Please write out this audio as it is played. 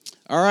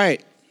All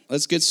right,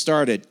 let's get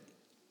started.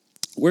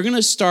 We're going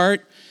to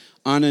start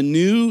on a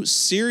new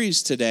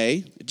series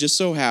today. It just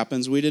so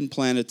happens, we didn't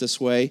plan it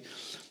this way,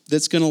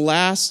 that's going to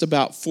last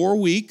about 4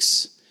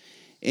 weeks.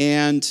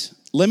 And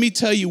let me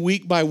tell you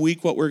week by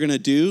week what we're going to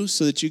do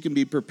so that you can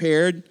be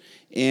prepared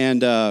and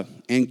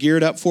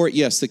geared up for it.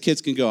 Yes, the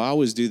kids can go. I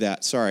always do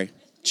that. Sorry.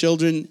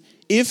 Children,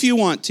 if you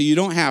want to, you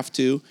don't have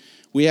to.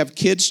 We have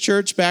kids'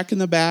 church back in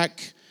the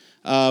back.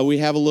 We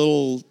have a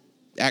little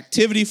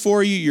activity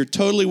for you. You're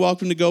totally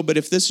welcome to go. But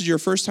if this is your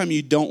first time,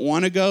 you don't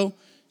want to go,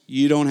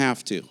 you don't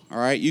have to. All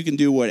right? You can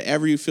do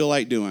whatever you feel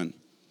like doing.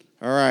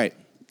 All right.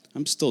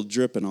 I'm still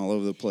dripping all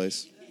over the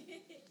place.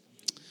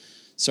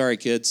 Sorry,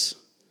 kids.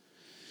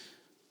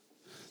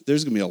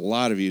 There's going to be a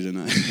lot of you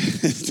tonight.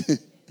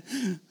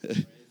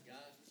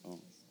 Oh,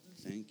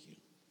 thank you.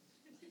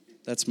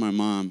 That's my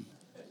mom.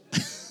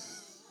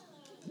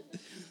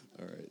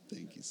 All right.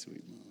 Thank you,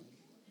 sweet mom.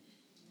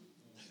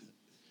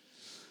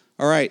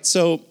 All right.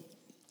 So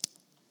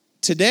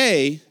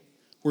today,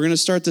 we're going to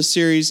start the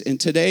series. And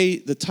today,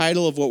 the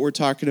title of what we're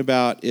talking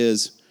about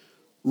is,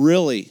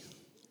 really,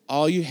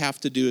 all you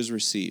have to do is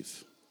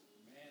receive.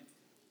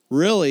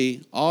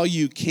 Really, all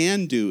you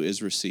can do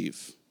is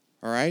receive.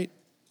 All right?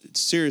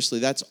 Seriously,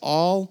 that's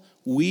all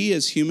we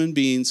as human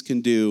beings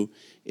can do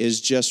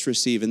is just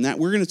receive. And that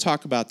we're going to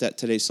talk about that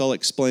today, so I'll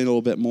explain a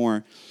little bit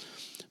more.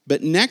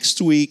 But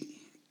next week,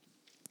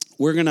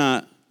 we're going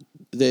to,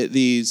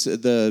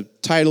 the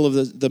title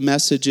of the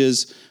message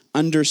is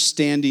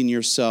Understanding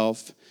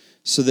Yourself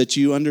so that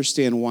you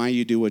understand why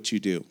you do what you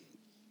do.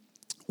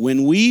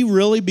 When we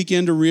really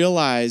begin to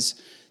realize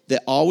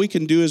that all we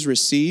can do is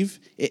receive,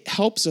 it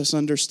helps us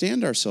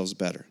understand ourselves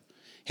better.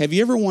 Have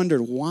you ever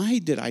wondered, why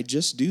did I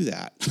just do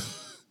that?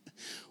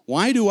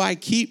 Why do I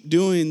keep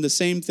doing the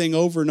same thing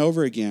over and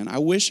over again? I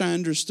wish I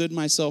understood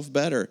myself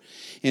better.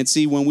 And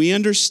see, when we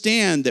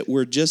understand that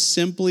we're just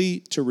simply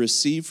to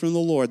receive from the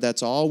Lord,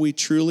 that's all we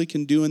truly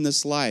can do in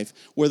this life,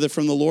 whether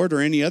from the Lord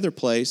or any other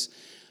place,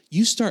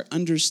 you start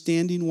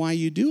understanding why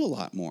you do a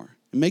lot more.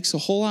 It makes a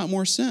whole lot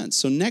more sense.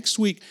 So next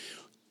week,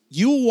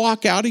 you will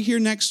walk out of here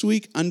next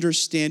week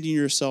understanding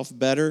yourself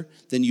better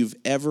than you've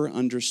ever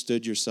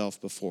understood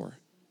yourself before.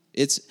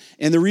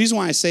 And the reason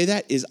why I say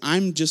that is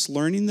I'm just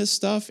learning this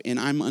stuff and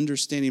I'm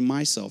understanding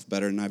myself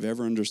better than I've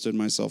ever understood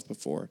myself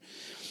before.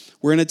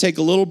 We're going to take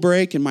a little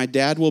break, and my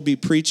dad will be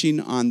preaching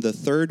on the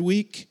third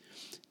week.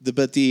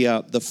 But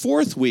the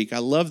fourth week, I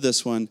love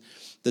this one.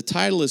 The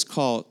title is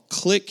called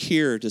Click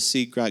Here to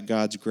See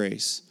God's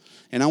Grace.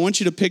 And I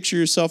want you to picture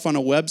yourself on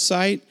a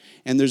website,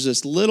 and there's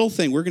this little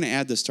thing. We're going to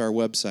add this to our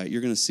website.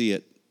 You're going to see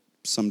it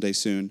someday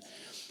soon.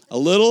 A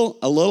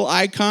little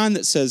icon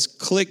that says,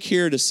 click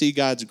here to see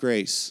God's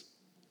grace.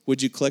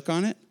 Would you click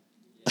on it?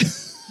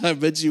 I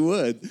bet you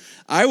would.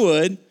 I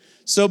would.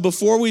 So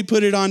before we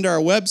put it onto our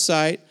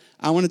website,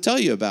 I want to tell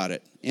you about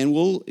it.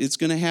 And it's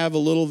going to have a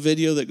little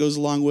video that goes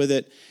along with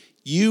it.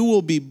 You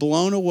will be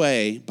blown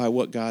away by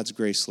what God's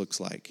grace looks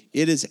like.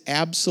 It is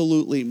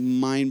absolutely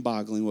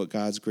mind-boggling what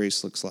God's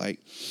grace looks like.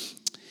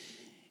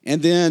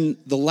 And then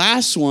the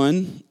last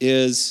one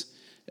is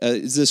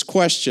this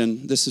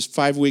question. This is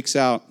 5 weeks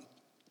out.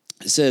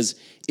 It says,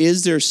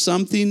 is there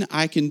something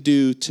I can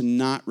do to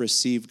not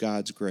receive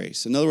God's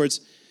grace? In other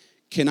words,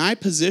 can I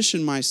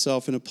position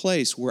myself in a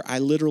place where I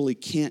literally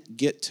can't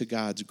get to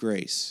God's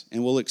grace?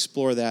 And we'll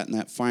explore that in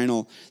that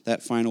final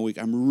week.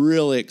 I'm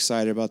really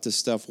excited about this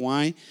stuff.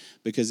 Why?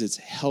 Because it's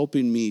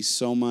helping me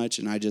so much,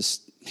 and I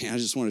just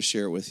want to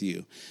share it with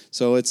you.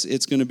 So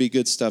it's going to be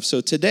good stuff.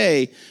 So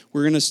today,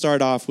 we're going to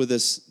start off with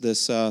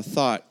this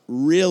thought,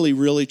 really,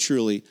 really,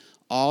 truly,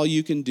 all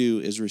you can do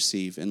is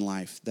receive in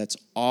life. That's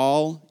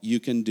all you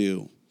can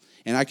do.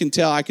 And I can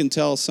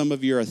tell some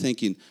of you are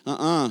thinking,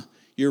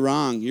 you're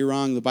wrong.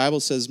 The Bible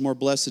says more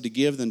blessed to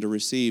give than to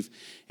receive.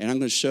 And I'm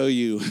going to show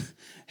you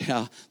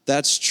how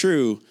that's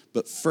true,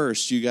 but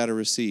first you got to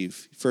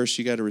receive.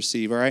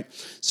 All right?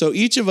 So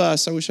each of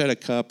us, I wish I had a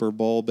cup or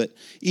bowl, but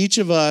each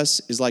of us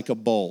is like a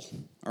bowl,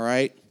 all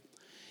right?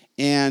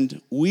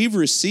 And we've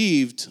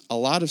received a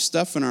lot of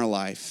stuff in our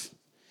life.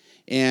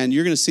 And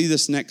you're going to see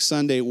this next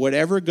Sunday.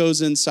 Whatever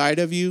goes inside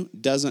of you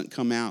doesn't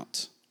come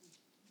out.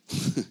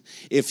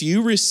 If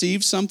you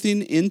receive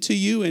something into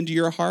you, into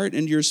your heart,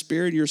 into your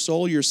spirit, your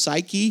soul, your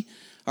psyche,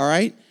 all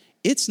right,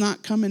 it's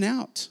not coming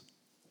out.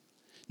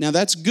 Now,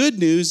 that's good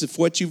news if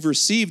what you've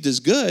received is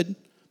good,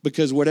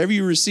 because whatever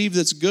you receive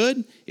that's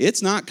good,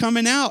 it's not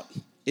coming out.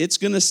 It's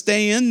going to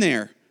stay in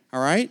there,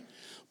 all right?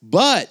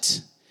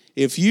 But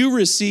if you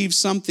receive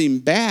something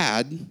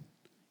bad,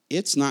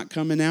 it's not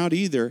coming out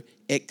either,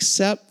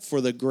 except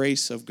for the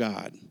grace of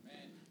God.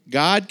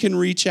 God can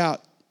reach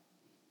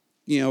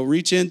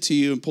into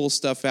you and pull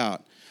stuff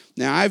out.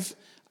 Now,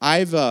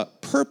 I've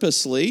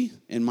purposely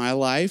in my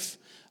life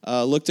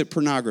looked at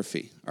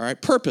pornography, all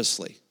right?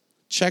 Purposely.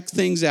 Checked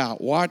things out,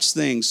 watched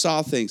things,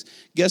 saw things.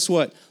 Guess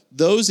what?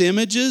 Those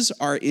images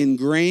are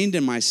ingrained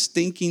in my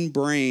stinking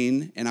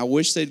brain, and I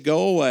wish they'd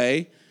go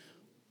away,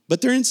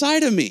 but they're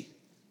inside of me.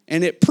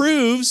 And it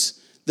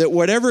proves that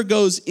whatever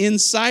goes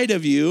inside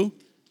of you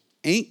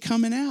ain't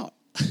coming out.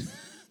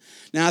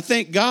 Now, I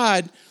thank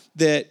God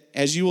that,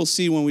 as you will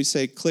see when we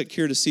say click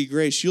here to see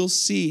grace, you'll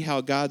see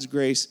how God's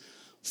grace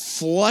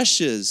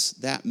flushes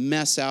that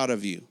mess out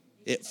of you.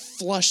 It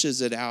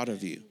flushes it out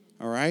of you,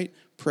 all right?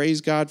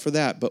 Praise God for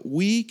that. But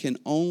we can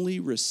only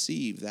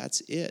receive.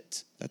 That's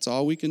it. That's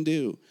all we can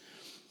do.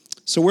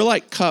 So we're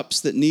like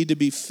cups that need to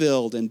be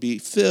filled and be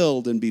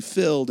filled and be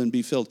filled and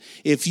be filled.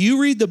 If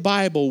you read the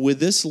Bible with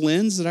this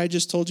lens that I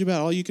just told you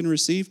about, all you can do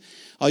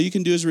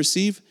is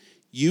receive,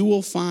 you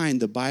will find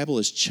the Bible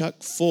is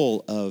chock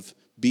full of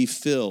be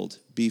filled,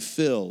 be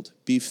filled,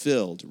 be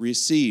filled,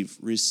 receive,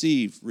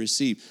 receive,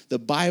 receive. The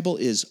Bible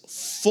is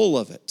full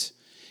of it.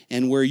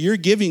 And where your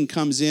giving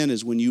comes in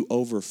is when you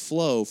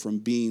overflow from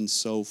being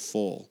so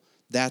full.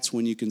 That's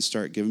when you can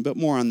start giving. But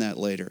more on that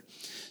later.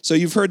 So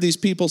you've heard these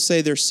people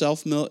say they're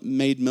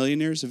self-made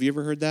millionaires. Have you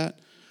ever heard that?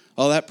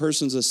 Oh, that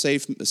person's a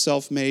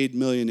self-made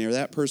millionaire.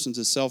 That person's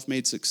a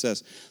self-made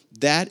success.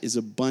 That is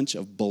a bunch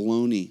of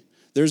baloney.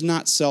 There's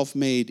not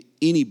self-made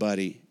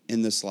anybody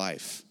in this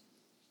life.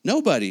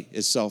 Nobody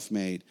is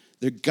self-made.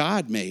 They're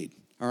God-made,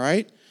 all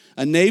right?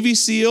 A Navy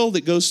SEAL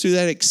that goes through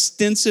that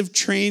extensive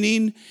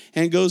training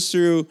and goes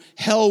through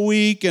Hell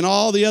Week and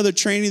all the other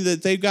training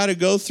that they've got to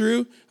go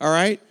through, all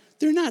right?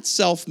 They're not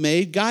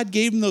self-made. God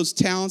gave them those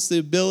talents, the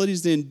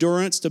abilities, the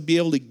endurance to be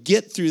able to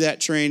get through that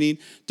training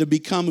to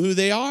become who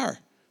they are.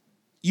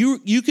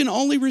 You can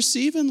only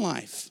receive in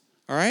life,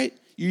 all right?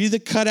 You're either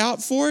cut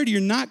out for it or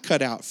you're not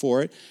cut out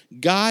for it.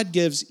 God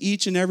gives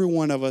each and every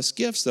one of us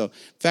gifts, though.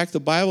 In fact, the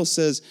Bible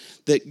says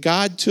that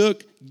God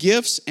took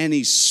gifts and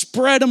he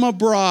spread them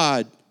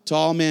abroad to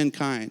all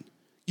mankind.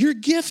 You're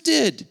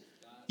gifted.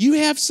 You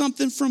have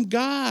something from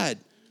God.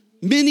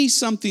 Many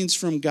somethings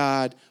from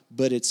God,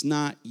 but it's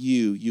not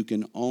you. You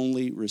can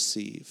only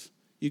receive.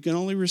 You can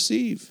only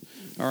receive,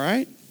 all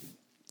right?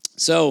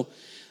 So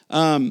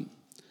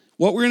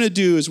what we're going to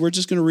do is we're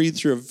just going to read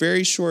through a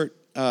very short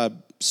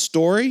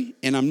story,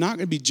 and I'm not going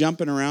to be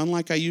jumping around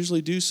like I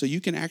usually do, so you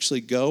can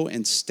actually go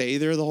and stay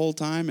there the whole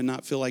time and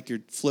not feel like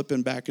you're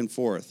flipping back and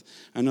forth.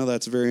 I know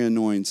that's very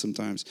annoying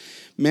sometimes.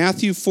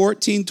 Matthew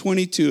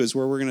 14:22 is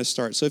where we're going to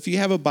start. So if you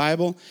have a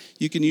Bible,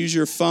 you can use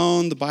your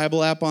phone, the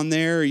Bible app on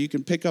there, or you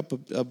can pick up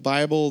a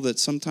Bible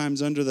that's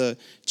sometimes under the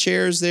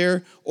chairs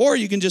there, or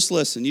you can just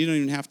listen. You don't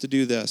even have to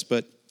do this,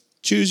 but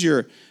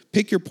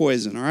pick your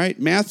poison, all right?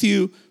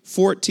 Matthew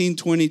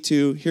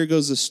 14:22, here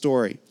goes the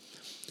story.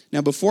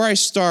 Now, before I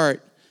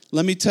start,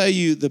 let me tell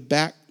you the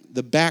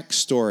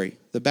backstory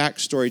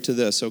to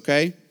this,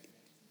 okay?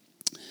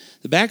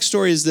 The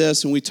backstory is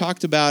this, and we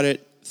talked about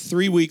it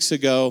 3 weeks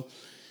ago.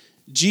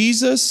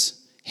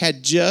 Jesus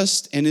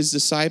and his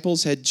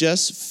disciples had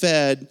just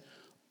fed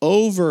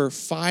over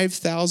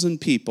 5,000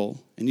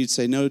 people. And you'd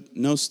say,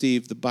 no,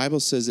 Steve, the Bible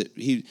says that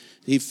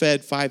he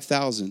fed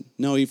 5,000.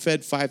 No, he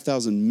fed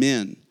 5,000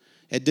 men.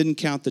 It didn't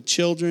count the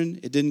children.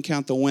 It didn't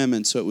count the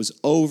women. So it was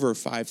over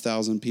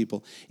 5,000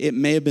 people. It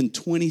may have been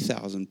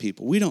 20,000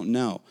 people. We don't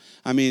know.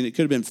 I mean, it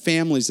could have been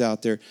families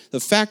out there. The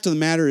fact of the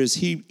matter is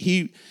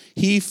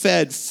he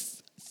fed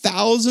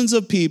thousands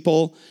of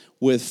people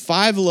with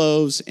 5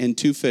 loaves and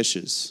 2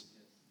 fishes.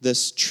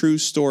 This true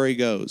story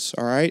goes,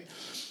 all right?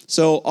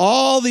 So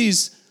all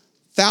these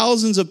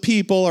thousands of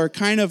people are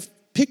kind of,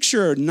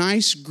 picture a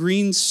nice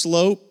green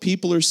slope.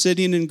 People are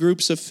sitting in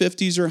groups of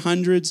 50s or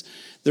 100s.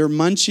 They're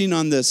munching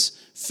on this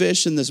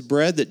fish and this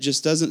bread that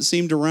just doesn't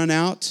seem to run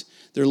out.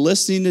 They're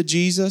listening to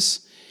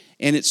Jesus,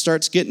 and it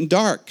starts getting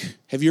dark.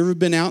 Have you ever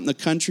been out in the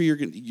country?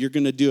 You're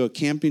going to do a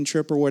camping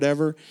trip or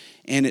whatever,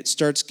 and it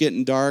starts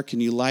getting dark,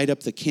 and you light up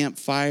the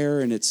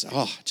campfire, and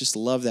just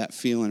love that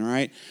feeling,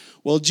 right?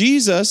 Well,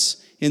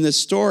 Jesus, in this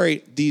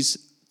story, these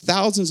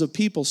thousands of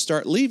people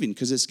start leaving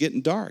because it's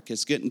getting dark.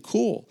 It's getting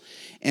cool.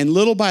 And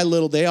little by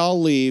little, they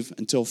all leave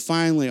until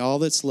finally all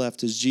that's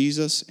left is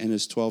Jesus and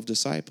his 12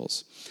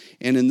 disciples.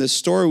 And in this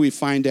story, we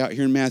find out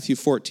here in Matthew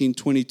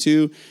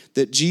 14:22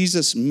 that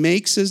Jesus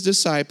makes his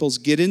disciples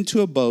get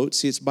into a boat.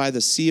 See, it's by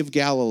the Sea of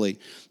Galilee.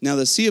 Now,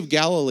 the Sea of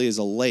Galilee is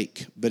a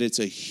lake, but it's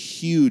a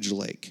huge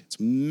lake. It's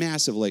a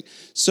massive lake.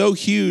 So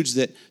huge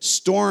that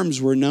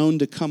storms were known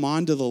to come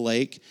onto the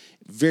lake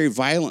very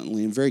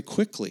violently and very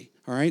quickly.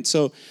 All right,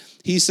 so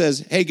he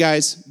says, hey,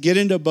 guys, get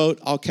into a boat.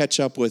 I'll catch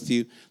up with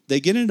you.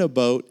 They get into a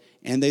boat,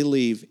 and they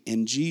leave,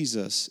 and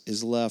Jesus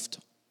is left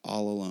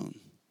all alone.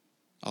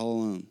 All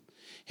alone.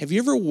 Have you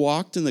ever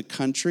walked in the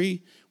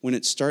country when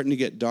it's starting to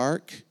get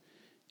dark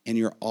and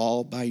you're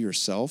all by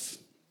yourself?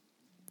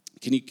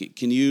 Can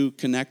you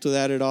connect with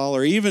that at all?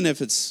 Or even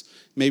if it's,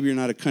 maybe you're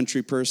not a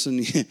country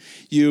person,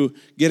 you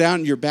get out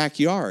in your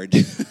backyard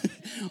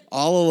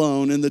all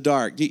alone in the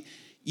dark.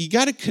 You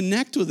got to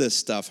connect with this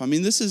stuff. I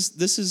mean, this is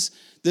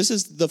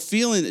the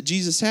feeling that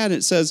Jesus had.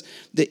 It says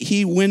that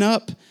he went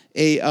up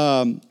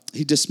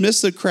he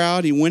dismissed the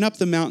crowd. He went up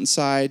the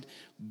mountainside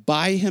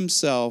by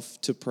himself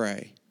to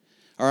pray.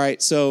 All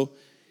right, so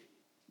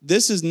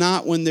this is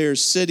not when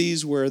there's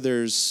cities where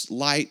there's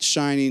light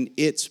shining.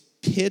 It's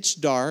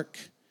pitch dark.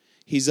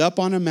 He's up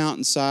on a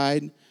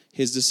mountainside.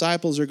 His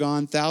disciples are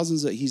gone,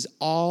 he's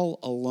all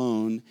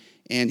alone,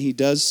 and he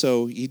does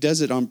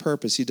it on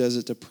purpose. He does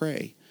it to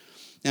pray.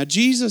 Now,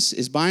 Jesus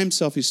is by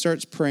himself. He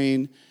starts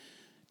praying.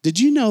 Did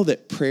you know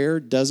that prayer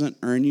doesn't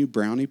earn you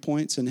brownie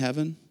points in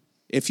heaven?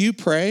 If you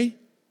pray,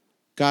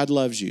 God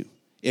loves you.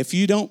 If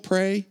you don't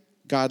pray,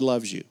 God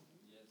loves you.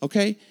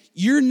 Okay?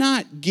 You're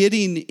not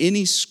getting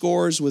any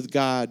scores with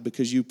God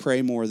because you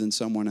pray more than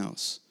someone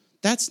else.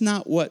 That's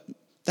not what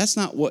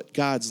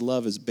God's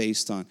love is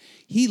based on.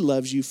 He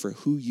loves you for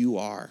who you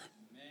are.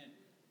 Amen.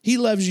 He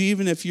loves you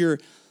even if you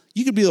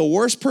could be the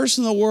worst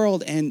person in the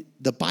world, and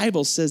the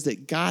Bible says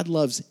that God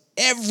loves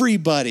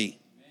everybody.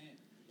 Amen.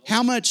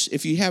 How much,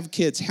 if you have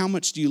kids, how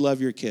much do you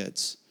love your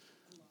kids?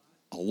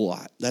 A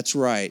lot. That's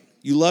right.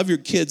 You love your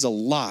kids a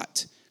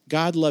lot.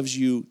 God loves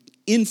you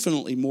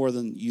infinitely more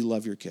than you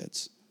love your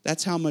kids.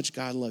 That's how much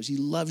God loves. He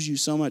loves you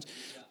so much.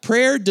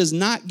 Prayer does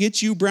not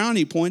get you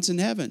brownie points in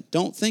heaven.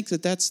 Don't think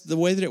that that's the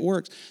way that it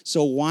works.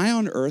 So why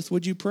on earth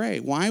would you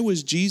pray? Why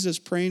was Jesus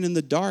praying in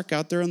the dark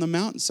out there on the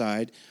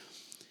mountainside?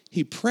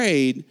 He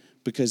prayed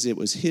because it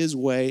was his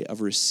way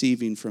of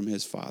receiving from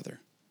his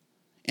Father.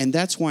 And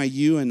that's why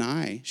you and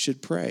I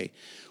should pray.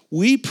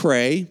 We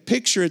pray,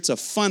 picture it's a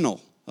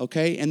funnel,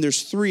 okay? And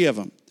there's 3 of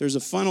them. There's a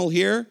funnel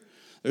here,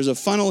 there's a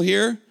funnel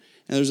here,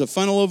 and there's a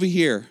funnel over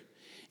here.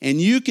 And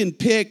you can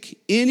pick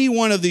any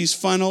one of these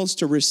funnels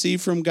to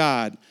receive from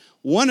God.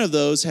 One of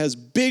those has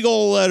big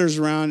old letters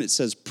around it. It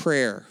says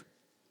prayer.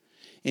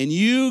 And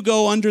you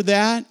go under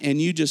that and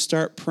you just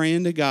start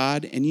praying to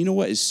God. And you know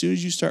what? As soon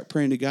as you start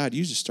praying to God,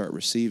 you just start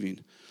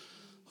receiving.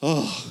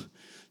 Oh,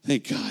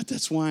 thank God.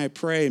 That's why I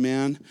pray,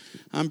 man.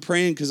 I'm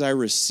praying because I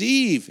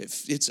receive.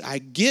 I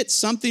get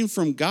something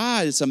from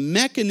God. It's a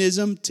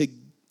mechanism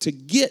to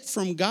get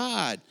from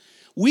God.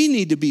 We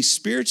need to be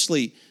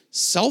spiritually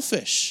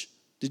selfish.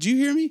 Did you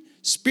hear me?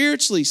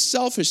 Spiritually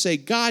selfish. Say,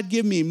 God,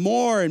 give me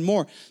more and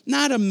more.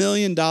 Not $1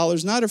 million,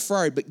 not a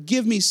Ferrari, but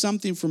give me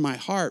something for my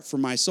heart, for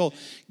my soul.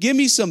 Give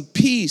me some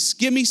peace.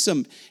 Give me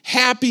some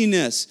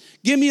happiness.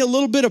 Give me a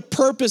little bit of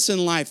purpose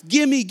in life.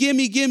 Give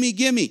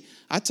me.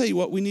 I tell you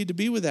what, we need to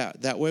be with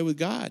that way with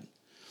God.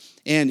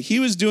 And he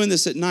was doing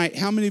this at night.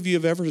 How many of you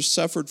have ever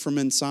suffered from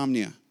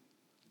insomnia?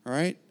 All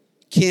right?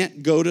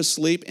 Can't go to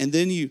sleep, and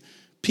then you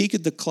peek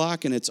at the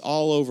clock, and it's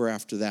all over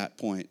after that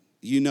point.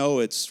 You know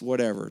it's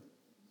whatever.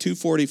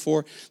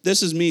 2:44.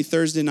 This is me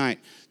Thursday night.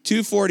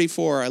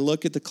 2:44. I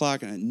look at the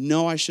clock and I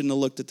know I shouldn't have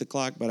looked at the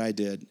clock, but I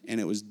did.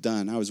 And it was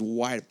done. I was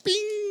wide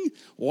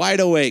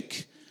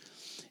awake.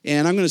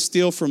 And I'm going to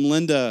steal from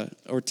Linda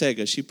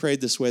Ortega. She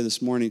prayed this way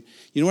this morning.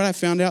 You know what I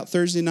found out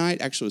Thursday night?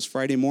 Actually, it was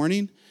Friday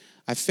morning.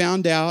 I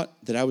found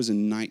out that I was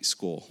in night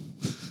school.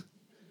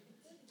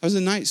 I was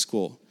in night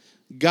school.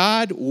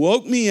 God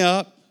woke me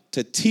up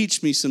to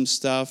teach me some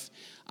stuff.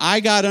 I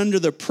got under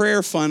the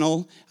prayer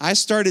funnel. I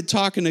started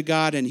talking to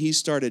God, and he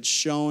started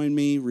showing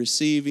me,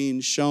 receiving,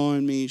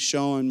 showing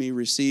me,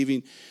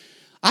 receiving.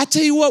 I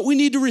tell you what, we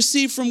need to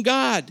receive from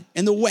God.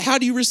 And how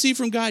do you receive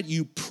from God?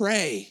 You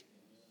pray.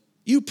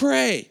 You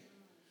pray.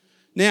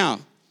 Now,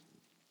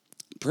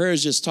 prayer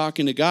is just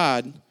talking to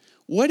God.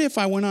 What if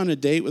I went on a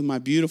date with my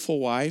beautiful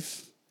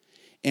wife,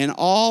 and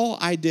all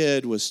I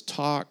did was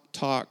talk?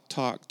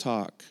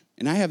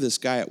 And I have this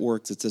guy at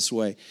work that's this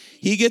way.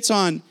 He gets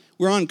on...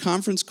 We're on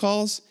conference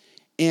calls,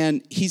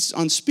 and he's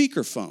on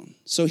speakerphone.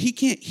 So he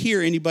can't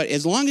hear anybody.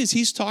 As long as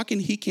he's talking,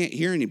 he can't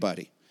hear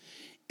anybody.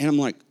 And I'm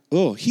like,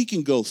 oh, he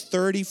can go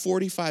 30,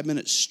 45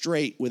 minutes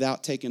straight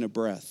without taking a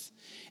breath.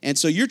 And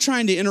so you're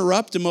trying to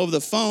interrupt him over the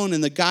phone,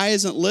 and the guy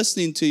isn't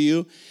listening to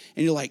you.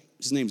 And you're like,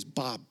 his name's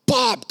Bob.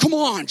 Bob, come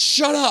on,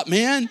 shut up,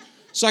 man,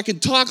 so I can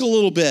talk a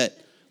little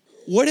bit.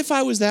 What if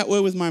I was that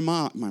way with my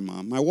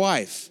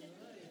wife?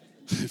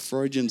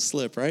 Freudian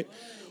slip, right?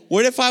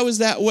 What if I was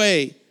that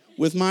way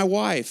with my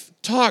wife?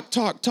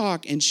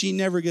 Talk, and she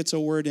never gets a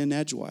word in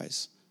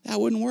edgewise. That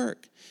wouldn't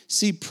work.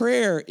 See,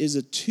 prayer is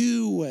a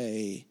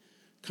 2-way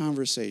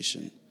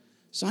conversation.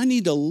 So I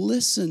need to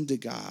listen to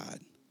God.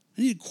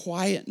 I need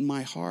quiet in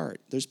my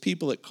heart. There's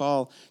people that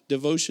call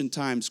devotion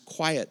times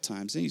quiet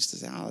times. They used to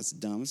say, oh, that's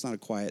dumb. It's not a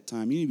quiet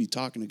time. You need to be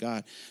talking to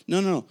God.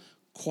 No.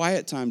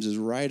 Quiet times is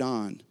right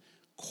on.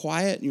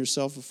 Quiet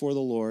yourself before the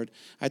Lord.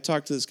 I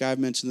talked to this guy. I've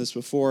mentioned this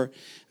before.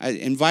 I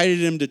invited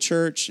him to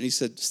church, and he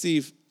said,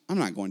 Steve, I'm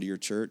not going to your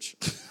church.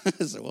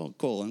 I said, well,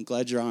 cool. I'm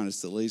glad you're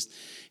honest at least.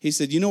 He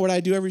said, you know what I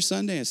do every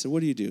Sunday? I said,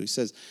 what do you do? He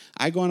says,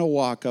 I go on a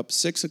walk up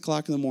 6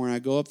 o'clock in the morning. I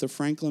go up the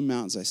Franklin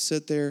Mountains. I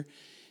sit there,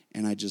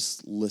 and I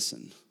just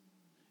listen.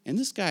 And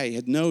this guy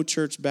had no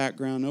church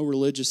background, no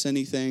religious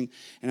anything.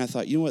 And I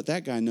thought, you know what?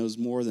 That guy knows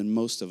more than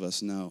most of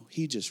us know.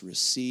 He just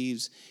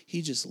receives.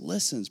 He just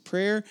listens.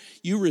 Prayer,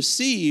 you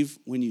receive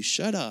when you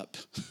shut up.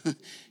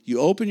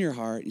 You open your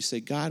heart. You say,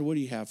 God, what do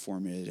you have for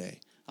me today?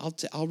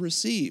 I'll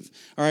receive.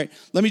 All right,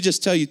 let me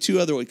just tell you 2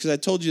 other ones, because I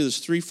told you there's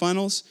 3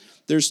 funnels.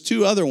 There's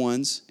 2 other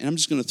ones, and I'm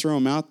just going to throw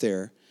them out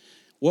there.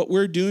 What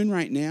we're doing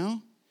right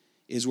now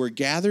is we're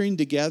gathering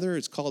together.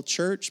 It's called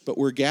church, but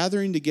we're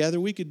gathering together.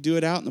 We could do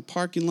it out in the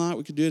parking lot.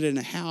 We could do it in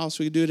a house.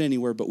 We could do it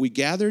anywhere, but we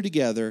gather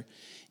together,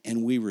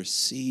 and we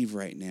receive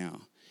right now.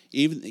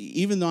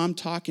 Even though I'm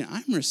talking,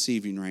 I'm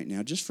receiving right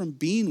now just from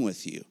being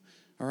with you.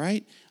 All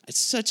right? It's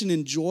such an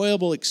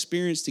enjoyable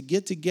experience to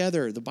get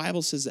together. The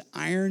Bible says that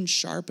iron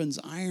sharpens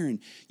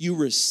iron. You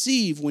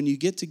receive when you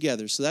get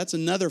together. So that's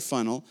another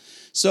funnel.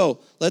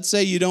 So let's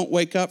say you don't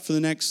wake up for the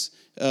next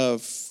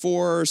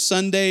 4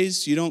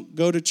 Sundays. You don't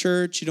go to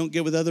church. You don't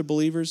get with other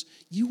believers.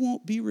 You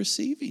won't be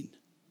receiving.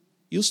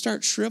 You'll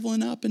start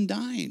shriveling up and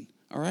dying.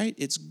 All right?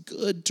 It's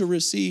good to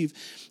receive.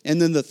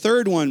 And then the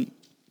third one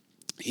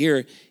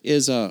here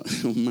is,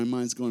 my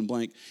mind's going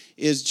blank,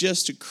 is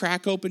just to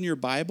crack open your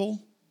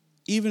Bible.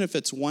 Even if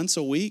it's once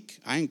a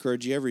week, I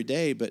encourage you every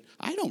day, but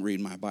I don't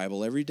read my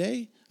Bible every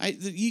day.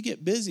 You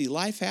get busy,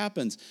 life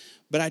happens.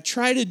 But I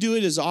try to do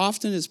it as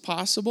often as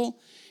possible.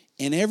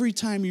 And every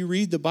time you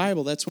read the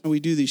Bible, that's why we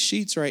do these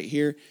sheets right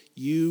here,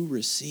 you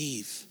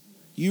receive.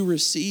 You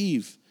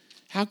receive.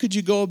 How could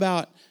you go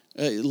about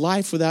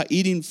life without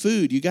eating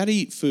food? You got to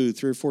eat food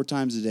 3 or 4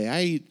 times a day.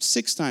 I eat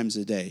 6 times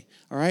a day,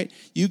 all right?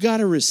 You got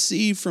to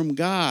receive from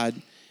God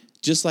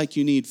just like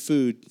you need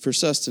food for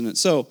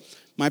sustenance. So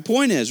my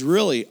point is,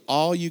 really,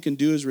 all you can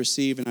do is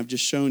receive, and I've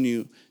just shown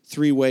you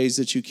 3 ways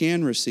that you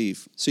can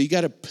receive. So you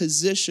got to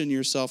position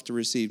yourself to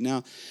receive.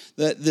 Now,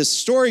 this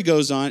story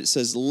goes on. It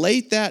says,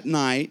 late that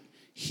night,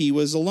 he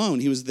was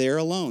alone. He was there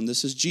alone.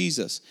 This is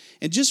Jesus.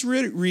 And just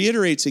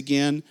reiterates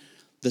again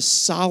the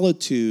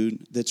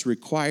solitude that's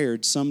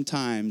required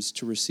sometimes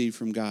to receive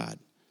from God.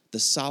 The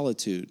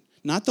solitude,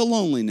 not the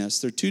loneliness.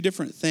 They're 2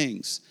 different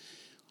things.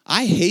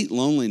 I hate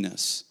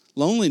loneliness.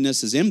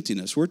 Loneliness is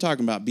emptiness. We're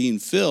talking about being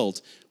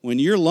filled. When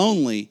you're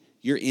lonely,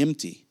 you're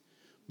empty.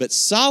 But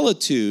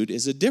solitude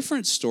is a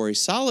different story.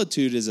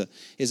 Solitude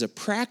is a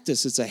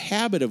practice. It's a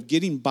habit of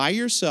getting by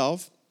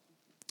yourself,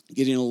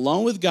 getting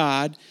alone with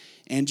God,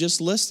 and just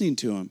listening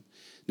to Him.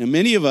 Now,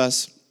 many of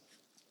us,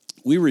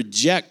 we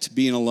reject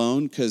being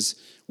alone because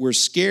we're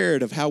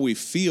scared of how we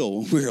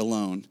feel when we're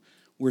alone.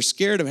 We're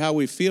scared of how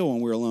we feel when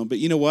we're alone. But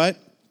you know what?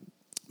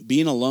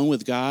 Being alone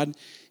with God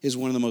is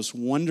one of the most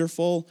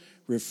wonderful,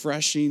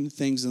 refreshing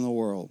things in the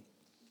world.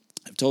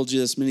 I've told you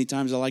this many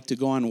times. I like to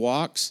go on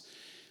walks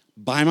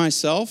by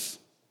myself,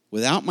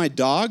 without my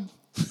dog,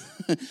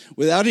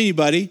 without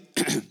anybody,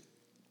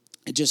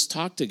 and just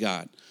talk to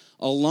God,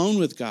 alone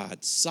with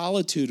God,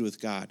 solitude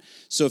with God.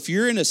 So if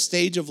you're in a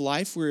stage of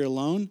life where you're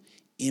alone,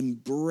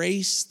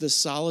 embrace the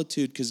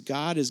solitude because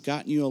God has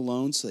gotten you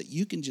alone so that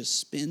you can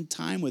just spend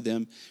time with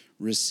Him.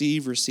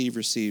 Receive, receive,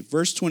 receive.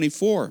 Verse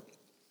 24.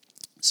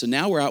 So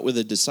now we're out with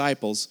the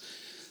disciples.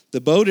 The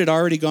boat had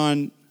already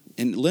gone.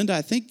 And Linda,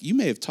 I think you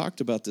may have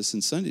talked about this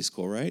in Sunday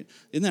school, right?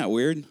 Isn't that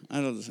weird?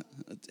 It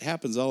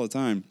happens all the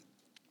time.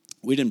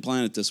 We didn't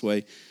plan it this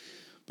way.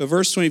 But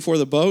verse 24,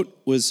 the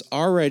boat was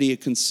already a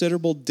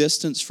considerable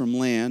distance from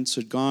land, so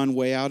it had gone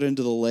way out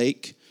into the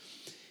lake,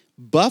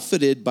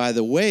 buffeted by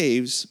the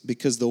waves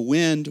because the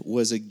wind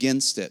was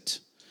against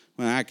it.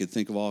 Well, I could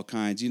think of all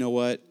kinds. You know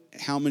what?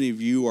 How many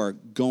of you are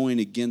going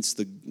against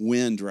the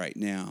wind right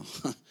now?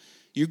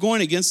 You're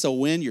going against the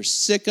wind. You're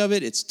sick of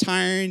it. It's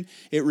tiring.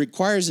 It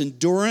requires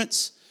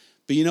endurance.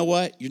 But you know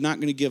what? You're not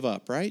going to give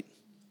up, right?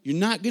 You're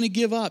not going to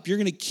give up. You're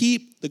going to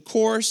keep the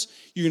course.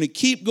 You're going to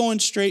keep going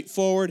straight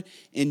forward,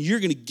 and you're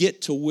going to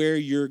get to where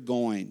you're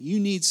going. You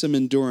need some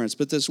endurance.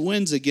 But this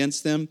wind's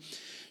against them.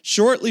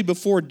 Shortly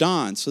before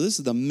dawn, so this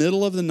is the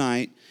middle of the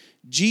night,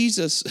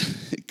 Jesus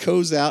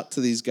goes out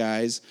to these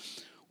guys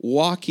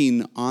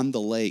walking on the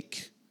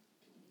lake.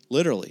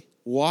 Literally,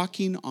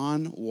 walking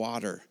on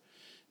water.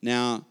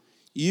 Now,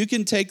 you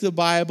can take the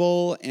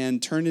Bible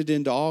and turn it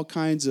into all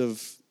kinds of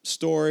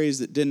stories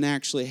that didn't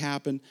actually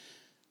happen.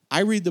 I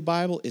read the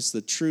Bible. It's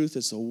the truth.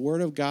 It's the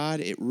Word of God.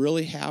 It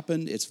really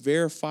happened. It's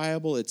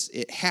verifiable.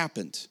 It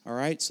happened. All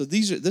right? So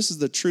this is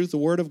the truth, the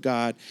Word of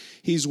God.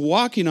 He's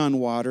walking on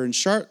water, and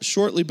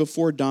shortly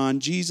before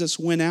dawn, Jesus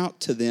went out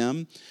to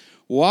them,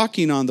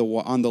 walking on the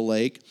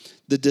lake.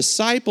 The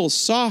disciples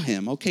saw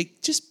him. Okay,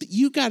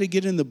 you got to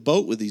get in the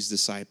boat with these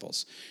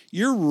disciples.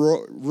 You're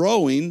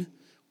rowing,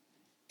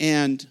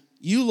 and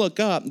you look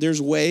up, there's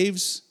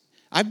waves.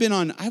 I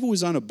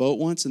was on a boat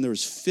once, and there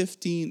was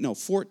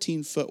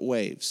 14-foot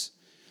waves.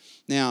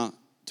 Now,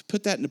 to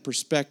put that into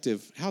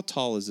perspective, how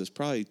tall is this?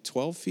 Probably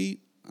 12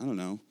 feet? I don't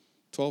know,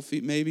 12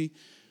 feet maybe.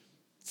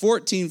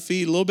 14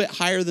 feet, a little bit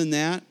higher than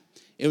that.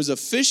 It was a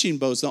fishing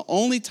boat. It's the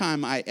only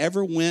time I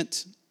ever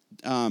went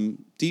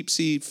deep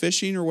sea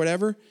fishing or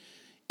whatever,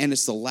 and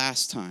it's the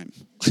last time.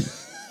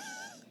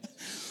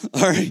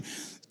 All right,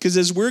 because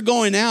as we're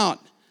going out,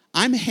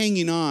 I'm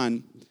hanging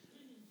on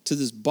to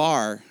this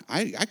bar.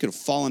 I could have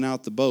fallen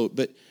out the boat,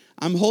 but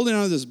I'm holding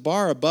on to this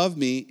bar above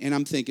me, and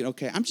I'm thinking,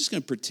 okay, I'm just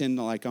going to pretend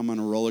like I'm on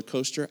a roller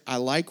coaster. I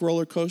like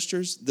roller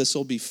coasters. This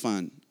will be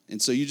fun.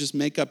 And so you just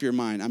make up your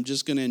mind. I'm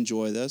just going to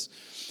enjoy this.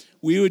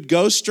 We would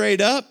go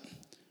straight up.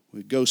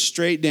 We'd go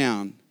straight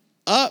down,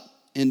 up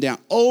and down,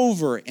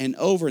 over and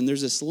over. And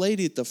there's this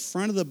lady at the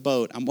front of the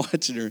boat. I'm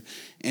watching her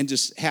and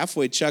just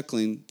halfway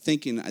chuckling,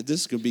 thinking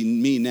this is going to be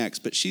me next.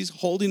 But she's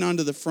holding on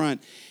to the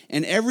front.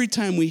 And every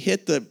time we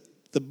hit the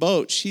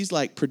boat, she's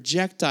like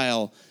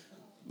projectile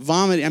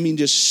vomiting. I mean,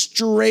 just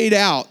straight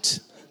out.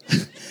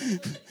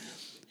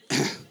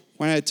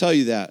 Why did I tell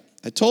you that?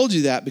 I told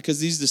you that because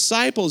these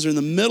disciples are in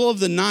the middle of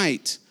the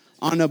night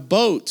on a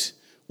boat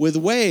with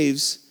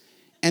waves,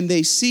 and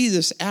they see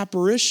this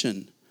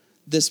apparition,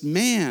 this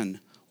man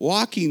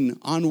walking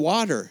on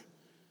water.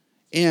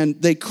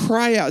 And they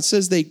cry out. It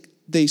says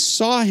they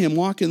saw him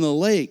walk in the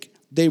lake.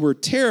 They were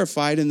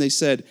terrified, and they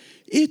said,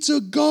 "It's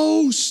a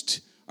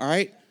ghost." All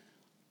right?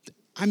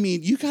 I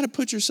mean, you got to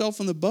put yourself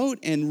on the boat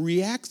and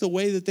react the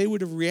way that they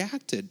would have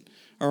reacted.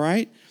 All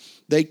right?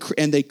 They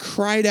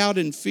cried out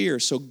in fear.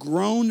 So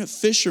grown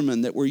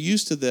fishermen that were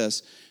used to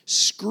this,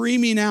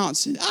 screaming out,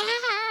 saying,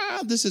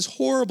 "Ah, this is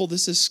horrible.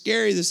 This is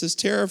scary. This is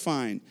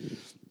terrifying."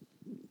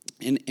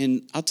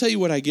 And I'll tell you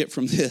what I get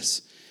from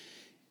this.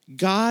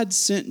 God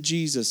sent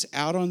Jesus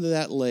out onto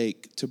that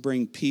lake to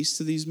bring peace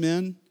to these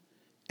men,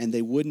 and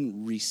they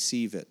wouldn't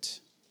receive it.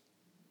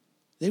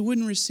 They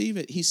wouldn't receive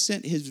it. He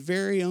sent his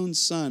very own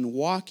son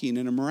walking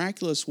in a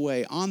miraculous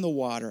way on the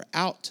water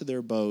out to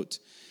their boat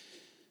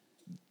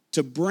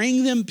to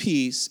bring them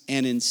peace,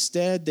 and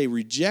instead they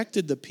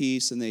rejected the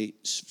peace and they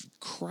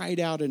cried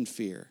out in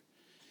fear.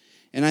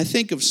 And I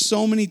think of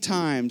so many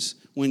times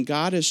when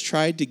God has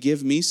tried to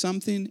give me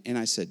something and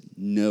I said,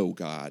 "No,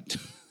 God,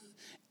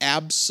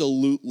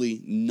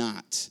 absolutely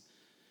not."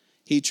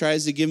 He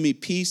tries to give me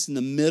peace in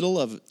the middle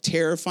of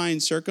terrifying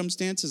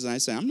circumstances, and I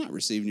say, "I'm not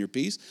receiving your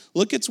peace.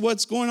 Look at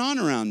what's going on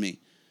around me."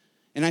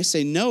 And I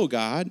say, "No,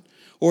 God."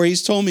 Or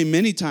he's told me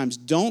many times,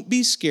 "Don't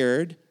be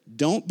scared.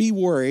 Don't be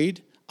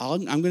worried.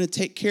 I'm going to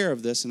take care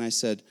of this." And I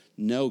said,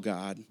 "No,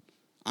 God,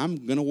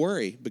 I'm going to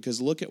worry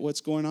because look at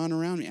what's going on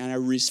around me." And I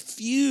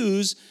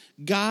refuse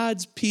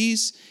God's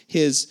peace,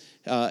 his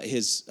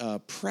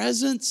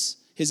presence,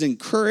 his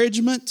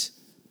encouragement.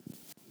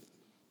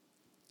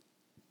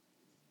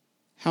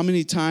 How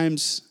many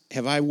times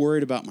have I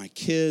worried about my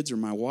kids or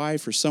my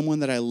wife or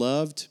someone that I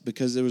loved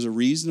because there was a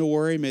reason to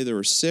worry? Maybe they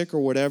were sick or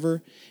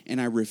whatever, and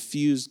I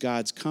refused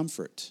God's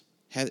comfort.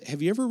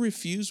 Have you ever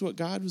refused what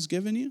God was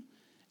giving you?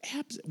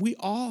 We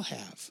all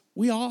have.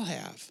 We all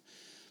have.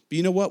 But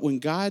you know what? When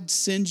God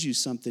sends you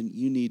something,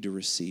 you need to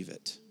receive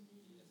it.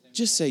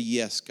 Just say,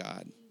 "Yes,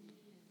 God.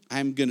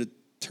 I'm going to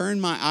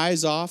turn my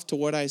eyes off to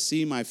what I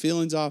see, my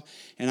feelings off,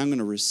 and I'm going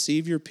to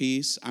receive your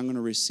peace. I'm going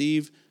to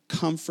receive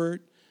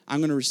comfort. I'm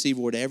going to receive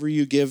whatever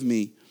you give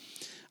me."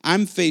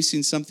 I'm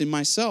facing something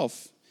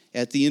myself.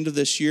 At the end of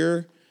this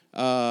year,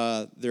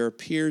 there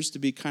appears to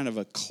be kind of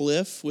a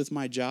cliff with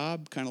my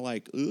job, kind of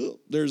like,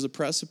 there's a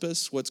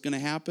precipice. What's going to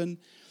happen?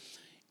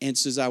 And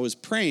so as I was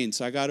praying,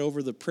 so I got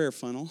over the prayer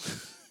funnel.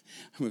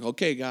 I'm like,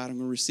 "Okay, God, I'm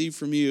going to receive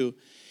from you."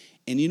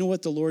 And you know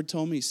what the Lord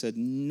told me? He said,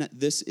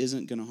 "This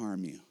isn't going to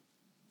harm you.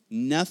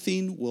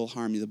 Nothing will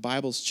harm you." The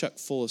Bible's chock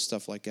full of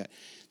stuff like that.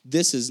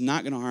 This is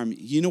not going to harm you.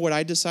 You know what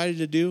I decided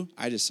to do?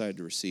 I decided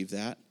to receive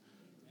that.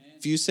 Amen.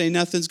 If you say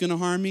nothing's going to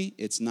harm me,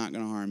 it's not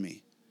going to harm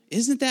me.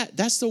 Isn't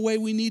that's the way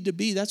we need to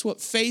be? That's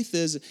what faith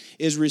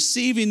is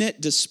receiving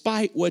it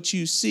despite what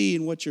you see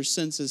and what your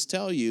senses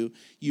tell you.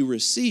 You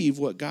receive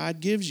what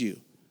God gives you.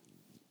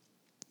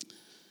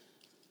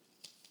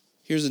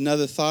 Here's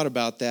another thought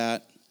about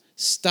that.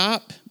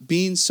 Stop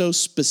being so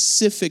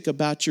specific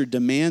about your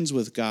demands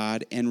with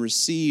God and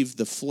receive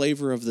the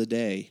flavor of the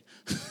day.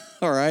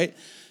 All right?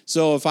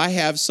 So if I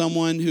have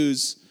someone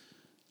who's,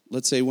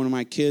 let's say one of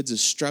my kids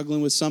is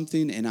struggling with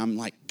something, and I'm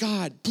like,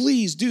 "God,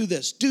 please do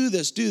this, do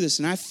this, do this."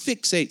 And I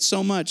fixate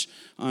so much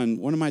on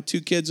one of my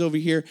two kids over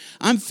here.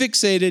 I'm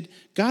fixated.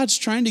 God's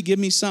trying to give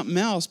me something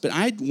else, but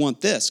I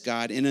want this,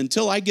 God. And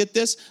until I get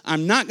this,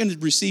 I'm not going to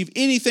receive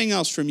anything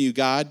else from you,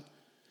 God.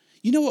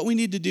 You know what we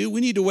need to do? We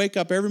need to wake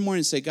up every morning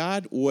and say,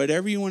 "God,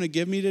 whatever you want to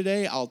give me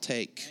today, I'll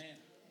take." Amen.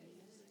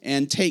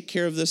 And take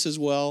care of this as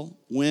well,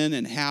 when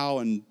and how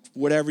and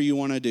whatever you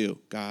want to do,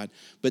 God.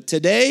 But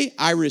today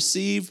I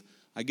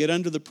get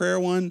under the prayer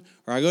one,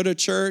 or I go to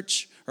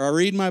church, or I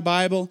read my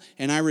Bible,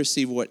 and I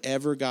receive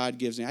whatever God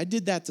gives me. I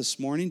did that this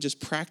morning,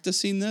 just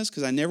practicing this,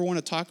 because I never want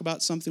to talk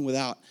about something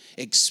without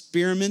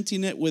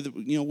experimenting it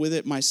with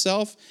it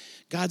myself.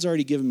 God's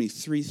already given me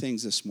 3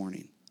 things this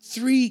morning.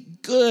 3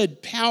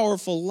 good,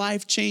 powerful,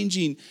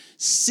 life-changing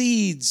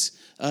seeds,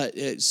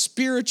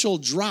 spiritual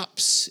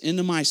drops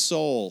into my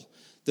soul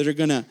that are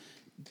going to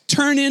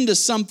turn into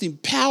something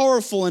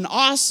powerful and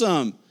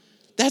awesome.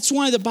 That's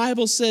why the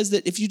Bible says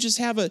that if you just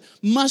have a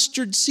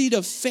mustard seed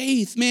of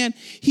faith, man,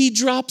 he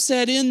drops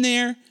that in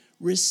there.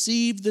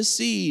 Receive the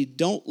seed.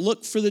 Don't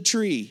look for the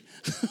tree.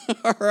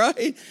 All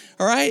right?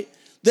 All right?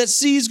 That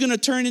seed's going to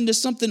turn into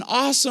something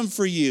awesome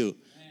for you,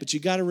 but you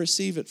got to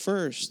receive it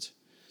first.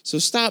 So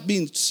stop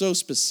being so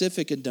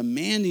specific and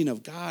demanding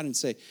of God and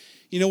say,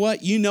 "You know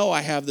what? You know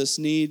I have this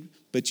need,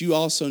 but you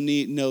also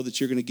know that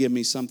you're going to give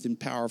me something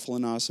powerful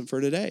and awesome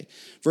for today."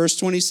 Verse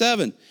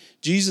 27,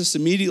 Jesus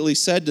immediately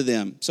said to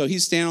them, so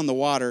he's standing on the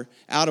water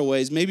out of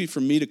ways, maybe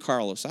from me to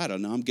Carlos. I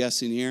don't know. I'm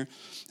guessing here.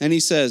 And he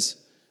says,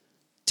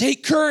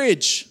 "Take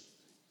courage.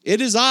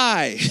 It is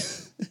I."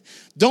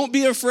 Don't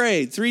be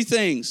afraid. 3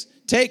 things.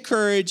 Take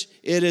courage.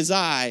 It is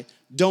I.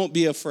 Don't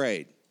be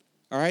afraid.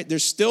 All right?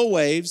 There's still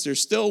waves. There's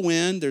still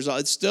wind.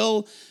 It's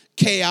still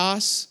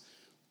chaos.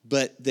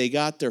 But they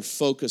got their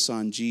focus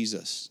on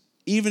Jesus.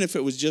 even if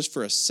it was just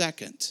for a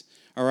second,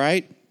 all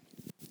right?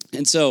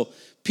 And so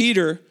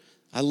Peter,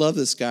 I love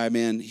this guy,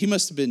 man. He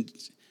must have been,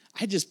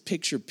 I just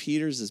picture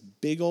Peter as this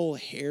big old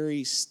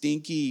hairy,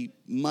 stinky,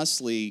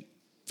 muscly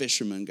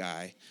fisherman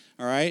guy,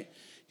 all right?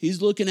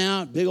 He's looking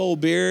out, big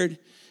old beard,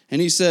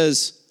 and he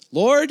says,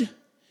 Lord,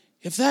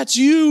 if that's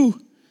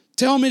you,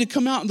 tell me to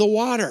come out in the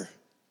water.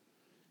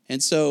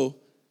 And so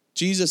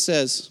Jesus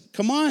says,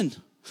 come on.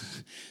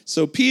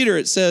 So Peter,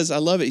 it says, I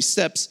love it, he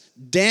steps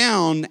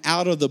down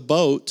out of the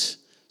boat.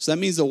 So that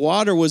means the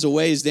water was a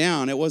ways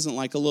down. It wasn't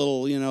like a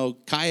little,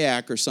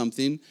 kayak or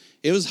something.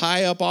 It was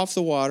high up off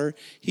the water.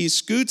 He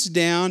scoots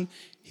down,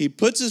 he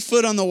puts his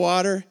foot on the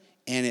water,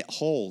 and it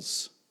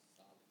holds.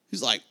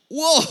 He's like,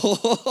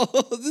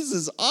 whoa, this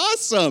is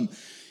awesome.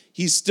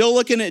 He's still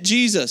looking at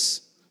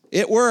Jesus.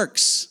 It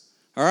works.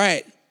 All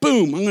right,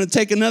 boom, I'm going to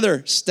take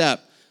another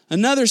step.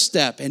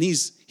 And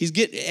he's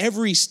getting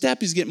every step,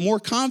 he's getting more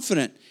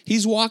confident.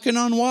 He's walking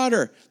on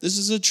water. This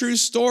is a true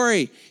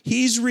story.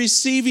 He's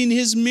receiving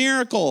his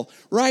miracle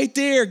right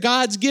there.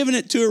 God's giving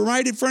it to him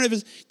right in front of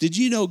us. Did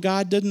you know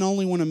God doesn't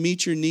only want to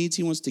meet your needs,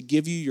 he wants to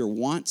give you your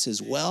wants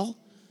as well?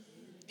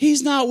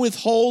 He's not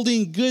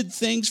withholding good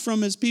things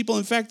from his people.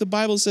 In fact, the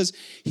Bible says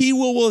he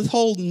will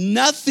withhold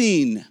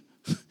nothing.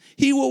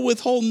 He will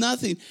withhold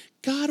nothing.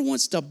 God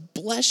wants to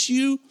bless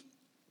you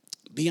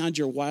beyond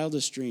your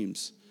wildest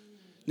dreams.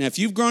 Now, if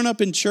you've grown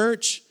up in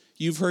church,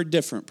 you've heard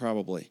different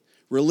probably.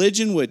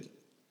 Religion would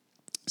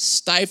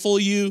stifle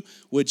you,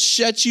 would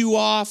shut you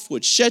off,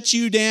 would shut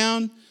you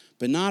down,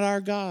 but not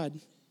our God,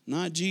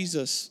 not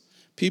Jesus.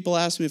 People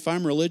ask me if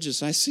I'm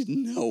religious. I said,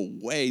 no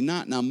way,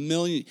 not in a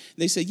million.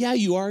 They say, yeah,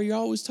 you are. You're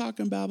always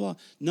talking blah, blah.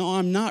 No,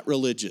 I'm not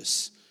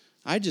religious.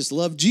 I just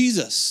love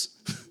Jesus.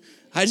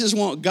 I just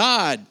want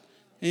God.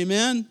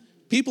 Amen?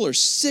 People are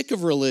sick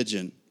of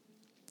religion.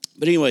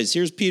 But anyways,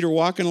 here's Peter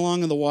walking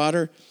along in the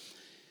water.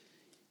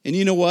 And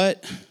you know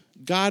what?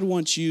 God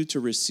wants you to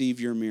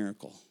receive your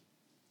miracle.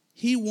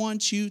 He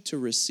wants you to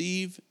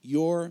receive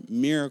your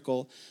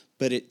miracle,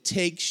 but it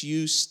takes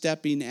you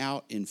stepping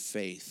out in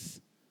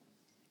faith.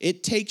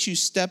 It takes you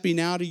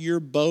stepping out of your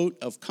boat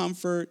of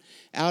comfort,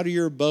 out of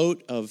your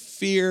boat of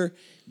fear.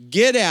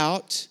 Get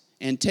out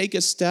and take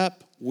a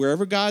step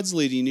wherever God's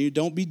leading you.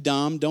 Don't be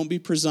dumb. Don't be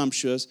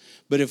presumptuous.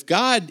 But if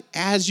God,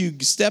 as you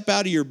step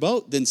out of your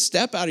boat, then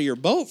step out of your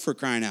boat, for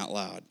crying out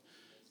loud.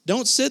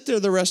 Don't sit there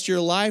the rest of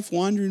your life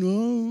wondering,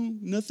 oh,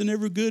 nothing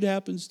ever good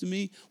happens to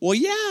me. Well,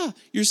 yeah,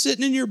 you're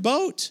sitting in your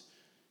boat.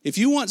 If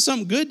you want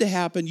something good to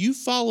happen, you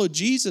follow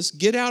Jesus.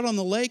 Get out on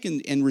the lake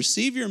and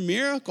receive your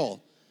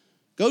miracle.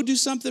 Go do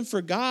something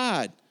for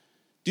God.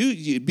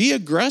 Be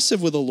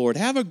aggressive with the Lord.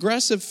 Have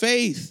aggressive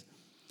faith.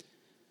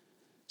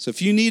 So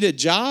if you need a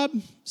job,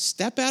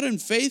 step out in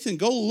faith and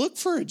go look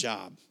for a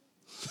job.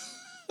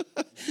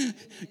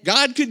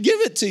 God could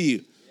give it to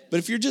you. But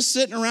if you're just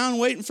sitting around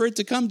waiting for it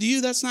to come to you,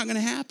 that's not going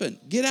to happen.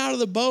 Get out of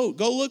the boat.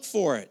 Go look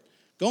for it.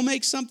 Go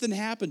make something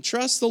happen.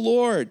 Trust the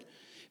Lord.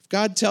 If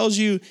God tells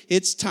you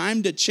it's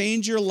time to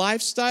change your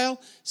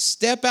lifestyle,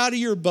 step out of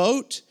your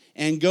boat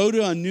and go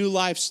to a new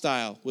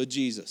lifestyle with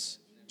Jesus.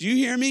 Do you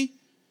hear me?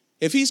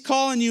 If he's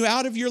calling you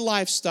out of your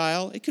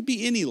lifestyle, it could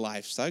be any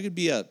lifestyle. It could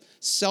be a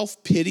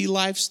self-pity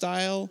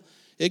lifestyle.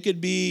 It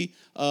could be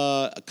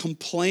a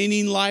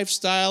complaining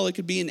lifestyle. It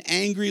could be an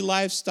angry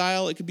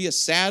lifestyle. It could be a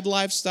sad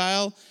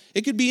lifestyle.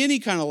 It could be any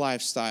kind of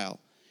lifestyle.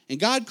 And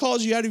God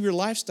calls you out of your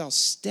lifestyle.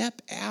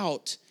 Step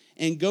out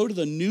and go to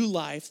the new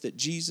life that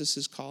Jesus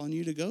is calling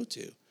you to go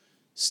to.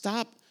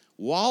 Stop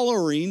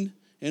wallowing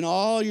in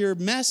all your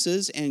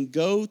messes and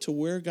go to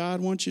where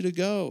God wants you to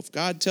go. If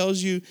God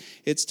tells you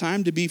it's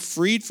time to be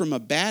freed from a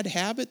bad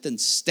habit, then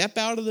step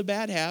out of the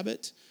bad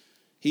habit.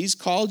 He's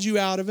called you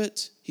out of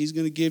it. He's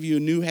going to give you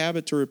a new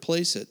habit to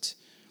replace it.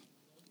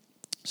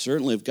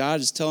 Certainly, if God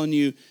is telling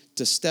you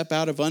to step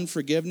out of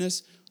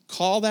unforgiveness,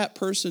 call that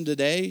person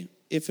today.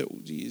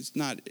 It's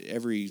not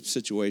every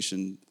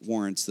situation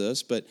warrants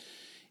this, but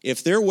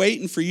if they're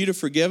waiting for you to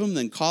forgive them,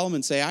 then call them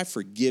and say, I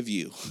forgive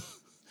you.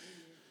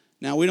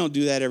 Now, we don't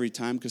do that every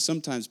time because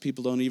sometimes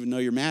people don't even know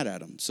you're mad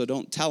at them. So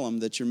don't tell them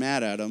that you're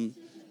mad at them.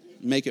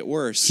 Make it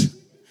worse.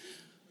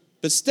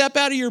 But step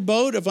out of your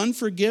boat of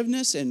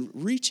unforgiveness and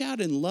reach out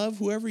and love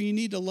whoever you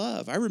need to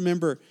love. I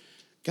remember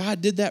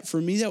God did that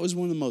for me. That was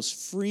one of the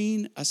most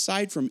freeing,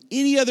 aside from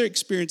any other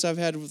experience I've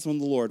had from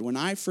the Lord. When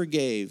I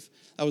forgave,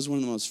 that was one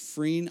of the most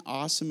freeing,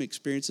 awesome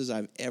experiences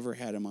I've ever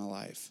had in my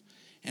life.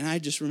 And I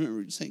just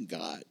remember saying,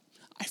 God,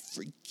 I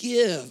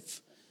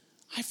forgive.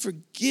 I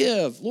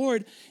forgive,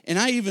 Lord. And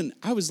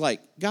I was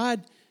like,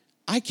 God,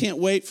 I can't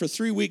wait for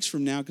 3 weeks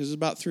from now, because it's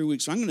about 3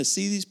 weeks. So I'm going to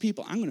see these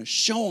people. I'm going to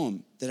show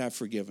them that I've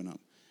forgiven them.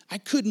 I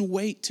couldn't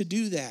wait to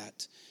do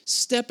that.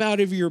 Step out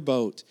of your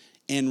boat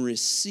and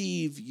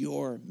receive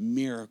your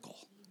miracle.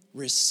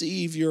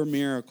 Receive your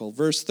miracle.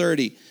 Verse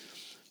 30,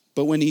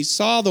 but when he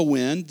saw the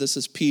wind, this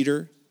is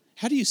Peter.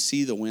 How do you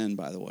see the wind,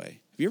 by the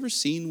way? Have you ever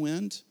seen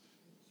wind?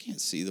 You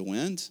can't see the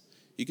wind.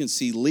 You can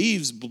see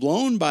leaves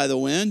blown by the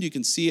wind. You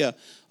can see a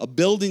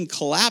building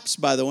collapse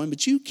by the wind,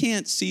 but you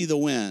can't see the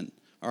wind.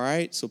 All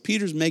right? So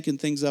Peter's making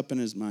things up in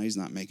his mind. He's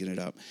not making it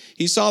up.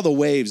 He saw the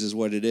waves is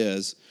what it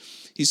is.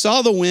 He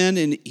saw the wind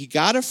and he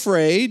got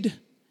afraid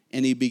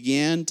and he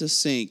began to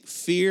sink.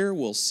 Fear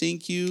will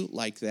sink you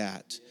like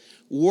that.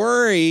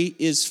 Worry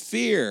is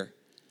fear.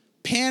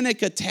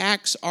 Panic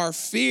attacks are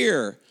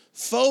fear.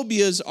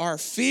 Phobias are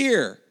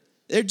fear.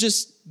 They're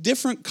just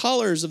different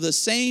colors of the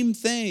same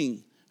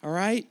thing. All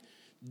right?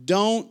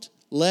 Don't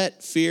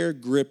let fear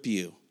grip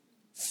you.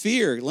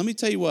 Fear, let me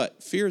tell you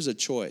what, fear is a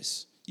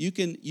choice. You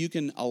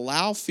can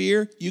allow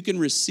fear, you can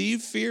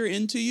receive fear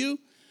into you,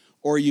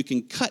 or you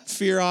can cut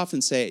fear off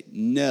and say,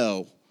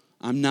 no,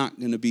 I'm not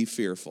going to be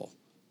fearful.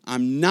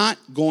 I'm not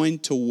going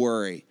to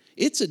worry.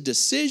 It's a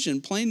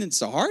decision, plain,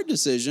 it's a hard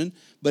decision,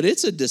 but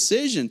it's a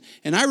decision.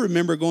 And I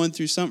remember going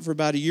through something for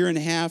about a year and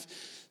a half,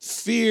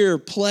 fear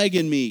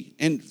plaguing me,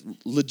 and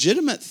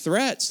legitimate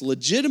threats,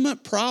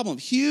 legitimate problem,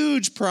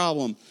 huge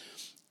problem.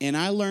 And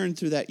I learned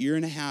through that year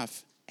and a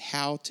half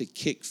how to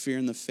kick fear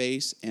in the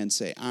face and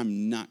say,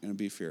 I'm not going to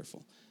be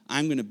fearful.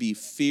 I'm going to be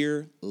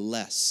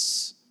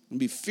fearless. I'm going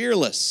to be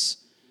fearless.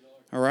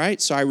 All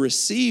right? So I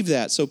received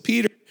that. So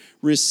Peter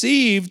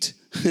received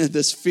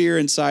this fear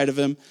inside of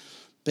him.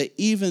 But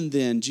even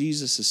then,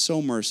 Jesus is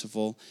so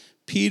merciful.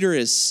 Peter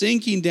is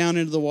sinking down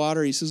into the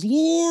water. He says,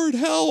 Lord,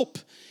 help.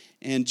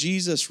 And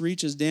Jesus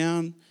reaches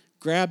down,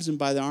 grabs him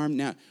by the arm.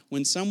 Now,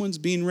 when someone's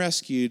being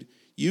rescued,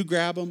 you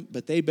grab them,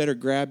 but they better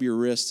grab your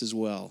wrist as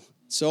well.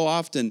 So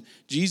often,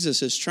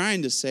 Jesus is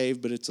trying to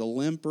save, but it's a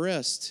limp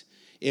wrist.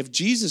 If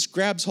Jesus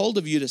grabs hold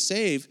of you to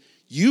save,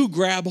 you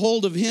grab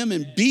hold of him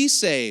and be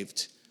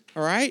saved.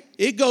 All right?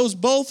 It goes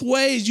both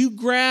ways. You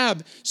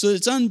grab so that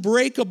it's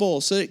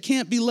unbreakable, so that it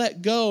can't be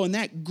let go. And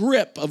that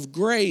grip of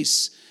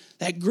grace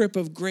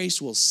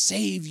will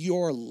save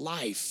your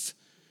life.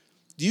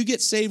 Do you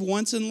get saved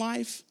once in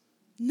life?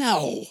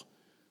 No.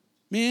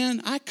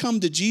 Man, I come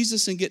to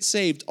Jesus and get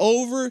saved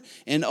over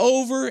and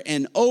over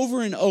and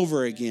over and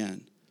over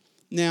again.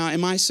 Now,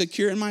 am I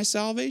secure in my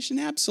salvation?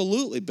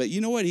 Absolutely. But you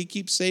know what? He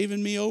keeps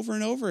saving me over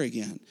and over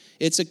again.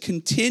 It's a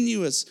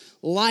continuous,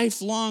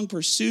 lifelong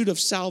pursuit of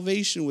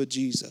salvation with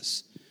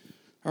Jesus.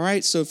 All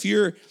right? So if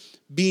you're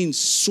being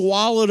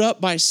swallowed up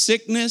by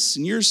sickness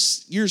and you're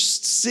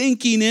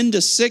sinking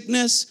into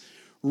sickness,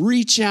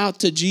 reach out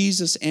to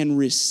Jesus and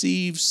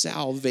receive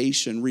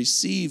salvation,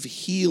 receive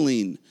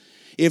healing.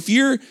 If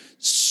you're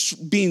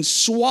being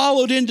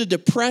swallowed into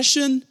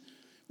depression,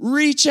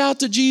 reach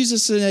out to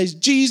Jesus and say,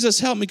 Jesus,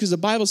 help me, because the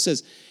Bible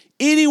says,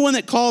 anyone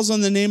that calls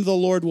on the name of the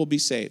Lord will be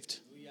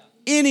saved.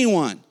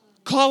 Anyone.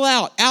 Call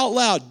out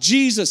loud,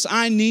 Jesus,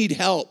 I need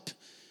help.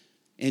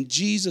 And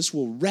Jesus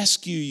will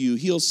rescue you.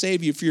 He'll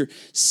save you. If you're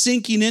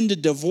sinking into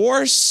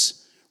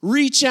divorce,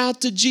 reach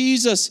out to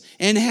Jesus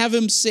and have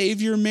him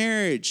save your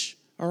marriage.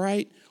 All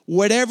right?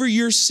 Whatever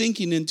you're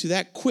sinking into,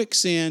 that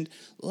quicksand,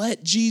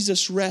 let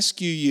Jesus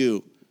rescue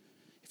you.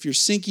 If you're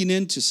sinking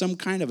into some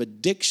kind of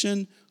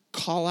addiction,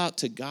 call out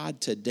to God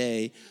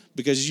today,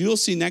 because you'll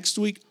see next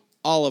week,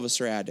 all of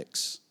us are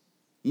addicts.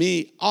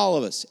 Me, all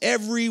of us.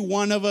 Every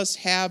one of us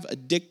have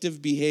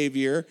addictive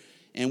behavior,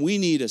 and we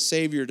need a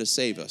Savior to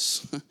save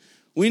us.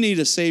 We need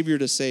a Savior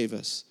to save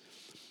us.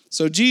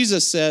 So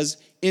Jesus says,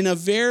 in a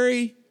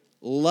very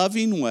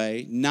loving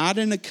way, not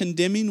in a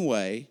condemning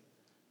way.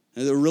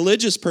 The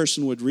religious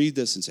person would read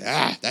this and say,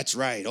 that's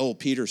right. Oh,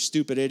 Peter,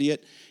 stupid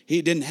idiot.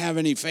 He didn't have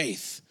any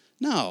faith.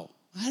 No,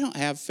 I don't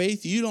have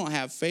faith. You don't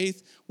have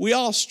faith. We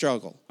all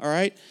struggle, all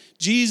right?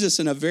 Jesus,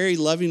 in a very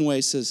loving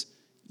way, says,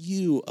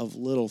 you of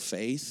little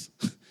faith,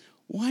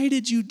 why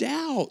did you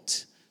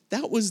doubt?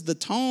 That was the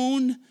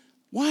tone.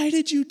 Why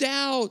did you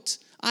doubt?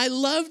 I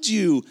loved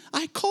you.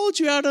 I called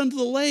you out onto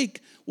the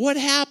lake. What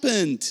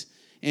happened?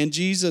 And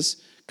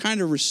Jesus kind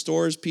of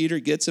restores Peter,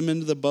 gets him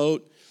into the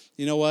boat.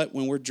 You know what?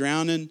 When we're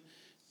drowning,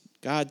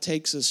 God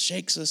takes us,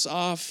 shakes us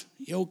off.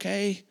 You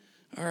okay?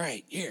 All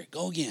right, here,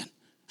 go again.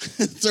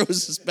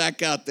 Throws us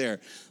back out there.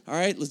 All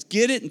right, let's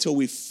get it until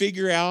we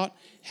figure out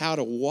how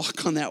to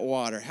walk on that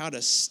water, how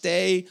to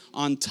stay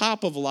on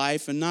top of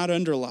life and not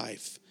under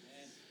life.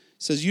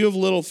 It says, you have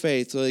little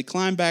faith. So they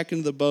climb back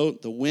into the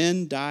boat. The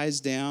wind dies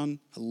down.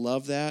 I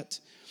love that.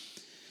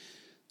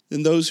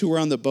 Then those who were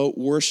on the boat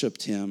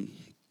worshiped him.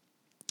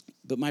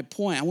 But my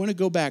point, I want to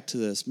go back to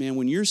this. Man,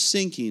 when you're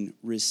sinking,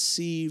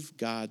 receive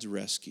God's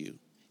rescue.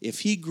 If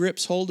he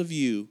grips hold of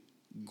you,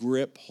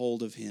 grip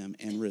hold of him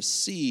and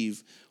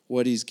receive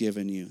what he's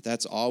given you.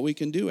 That's all we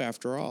can do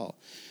after all.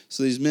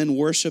 So these men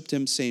worshiped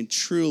him, saying,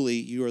 truly,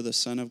 you are the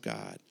Son of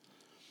God.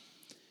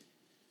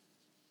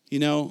 You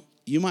know,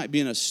 you might be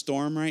in a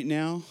storm right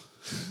now.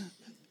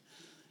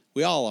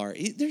 We all are.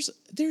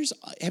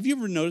 Have you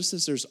ever noticed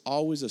this? There's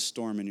always a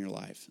storm in your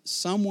life.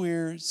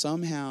 Somewhere,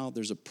 somehow,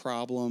 there's a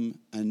problem,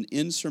 an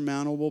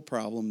insurmountable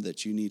problem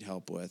that you need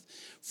help with.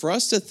 For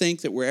us to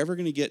think that we're ever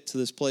going to get to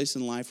this place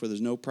in life where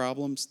there's no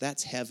problems,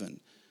 that's heaven.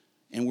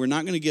 And we're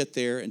not going to get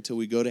there until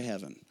we go to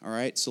heaven. All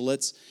right? So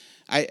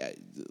the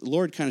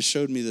Lord kind of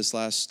showed me this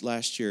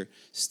last year.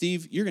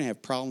 Steve, you're going to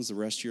have problems the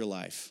rest of your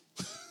life.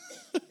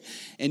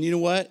 And you know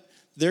what?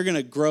 they're going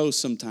to grow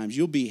sometimes.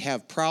 You'll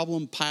have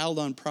problem piled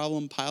on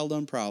problem, piled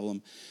on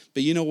problem.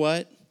 But you know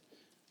what?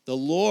 The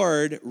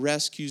Lord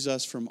rescues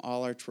us from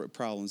all our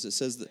problems. It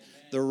says that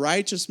the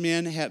righteous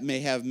man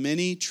may have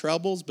many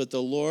troubles, but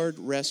the Lord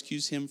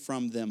rescues him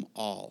from them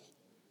all.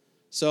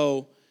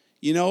 So,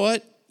 you know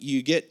what?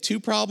 You get 2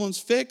 problems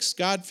fixed.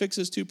 God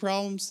fixes 2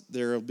 problems.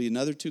 There will be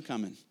another 2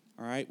 coming.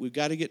 All right? We've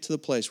got to get to the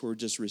place where we're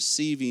just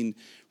receiving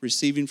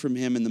from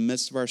him in the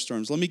midst of our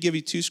storms. Let me give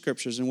you 2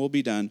 scriptures and we'll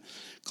be done.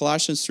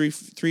 Colossians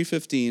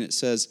 3:15, it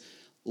says,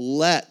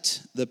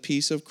 let the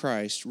peace of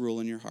Christ rule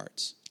in your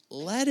hearts.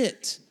 Let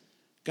it.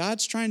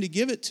 God's trying to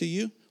give it to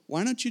you.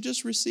 Why don't you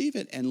just receive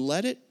it and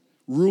let it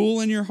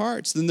rule in your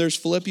hearts? Then there's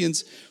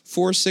Philippians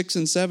 4, 6,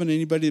 and 7.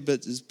 Anybody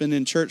that has been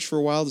in church for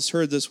a while has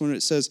heard this one.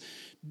 It says,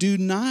 do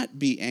not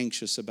be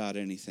anxious about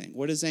anything.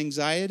 What is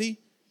anxiety?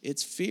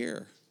 It's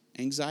fear.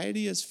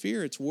 Anxiety is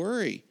fear. It's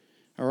worry.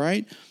 All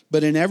right?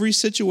 But in every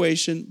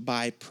situation,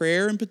 by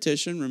prayer and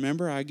petition,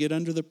 remember, I get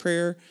under the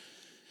prayer,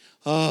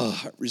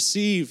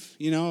 receive.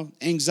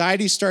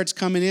 Anxiety starts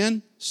coming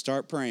in,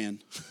 start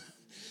praying.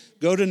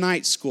 Go to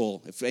night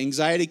school. If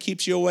anxiety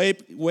keeps you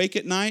awake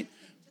at night,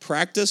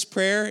 practice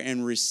prayer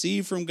and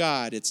receive from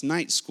God. It's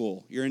night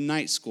school. You're in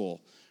night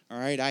school. All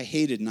right? I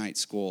hated night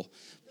school.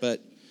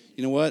 But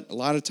you know what? A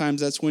lot of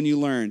times that's when you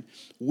learn.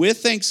 With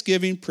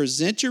thanksgiving,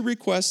 present your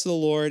requests to the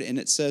Lord. And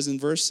it says in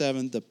verse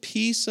 7, the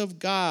peace of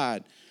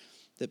God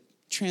that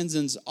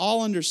transcends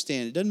all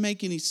understanding, it doesn't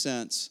make any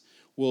sense,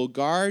 will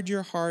guard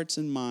your hearts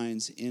and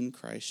minds in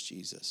Christ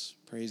Jesus.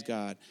 Praise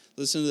God.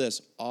 Listen to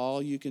this.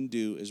 All you can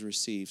do is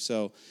receive.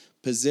 So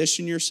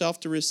position yourself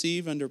to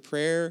receive under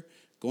prayer,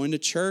 going to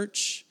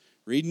church,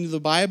 reading the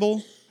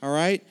Bible. All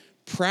right?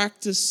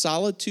 Practice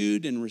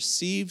solitude and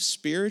receive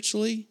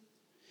spiritually.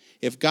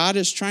 If God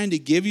is trying to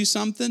give you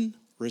something,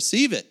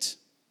 receive it.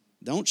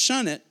 Don't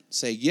shun it.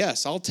 Say,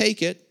 yes, I'll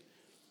take it.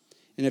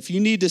 And if you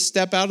need to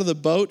step out of the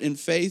boat in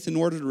faith in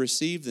order to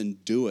receive, then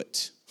do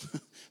it.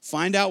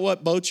 Find out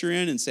what boat you're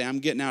in and say, I'm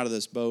getting out of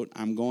this boat.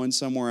 I'm going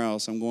somewhere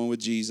else. I'm going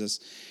with Jesus.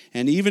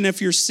 And even if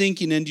you're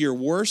sinking into your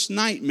worst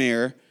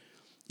nightmare,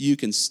 you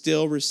can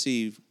still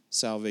receive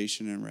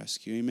salvation and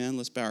rescue. Amen.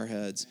 Let's bow our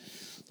heads.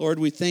 Lord,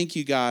 we thank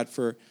you, God,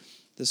 for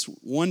this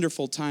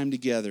wonderful time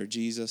together,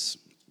 Jesus.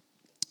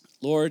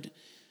 Lord,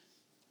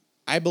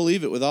 I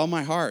believe it with all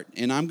my heart,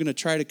 and I'm going to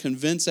try to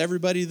convince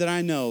everybody that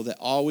I know that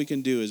all we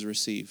can do is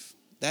receive.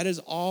 That is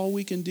all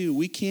we can do.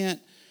 We can't,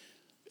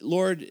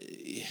 Lord,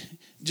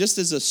 just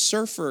as a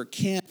surfer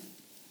can't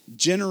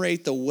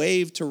generate the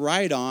wave to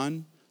ride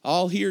on,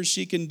 all he or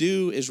she can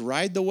do is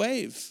ride the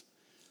wave.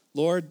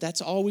 Lord,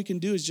 that's all we can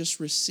do is just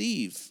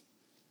receive.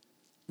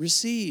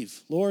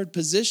 Receive. Lord,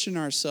 position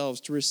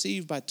ourselves to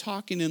receive by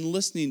talking and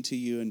listening to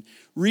you and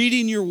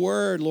reading your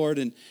word, Lord,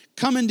 and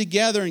coming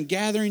together and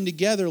gathering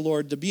together,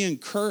 Lord, to be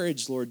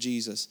encouraged, Lord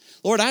Jesus.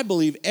 Lord, I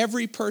believe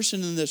every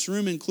person in this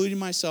room, including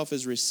myself,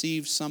 has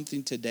received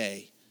something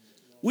today.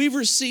 We've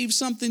received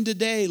something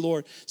today,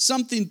 Lord,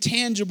 something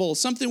tangible,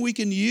 something we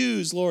can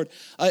use, Lord,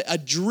 a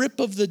drip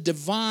of the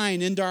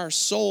divine into our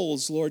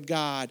souls, Lord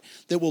God,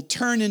 that will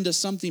turn into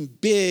something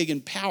big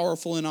and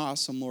powerful and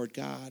awesome, Lord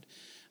God.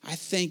 I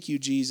thank you,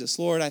 Jesus.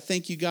 Lord, I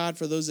thank you, God,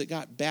 for those that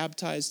got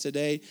baptized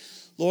today.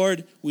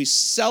 Lord, we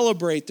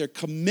celebrate their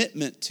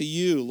commitment to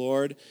you,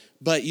 Lord.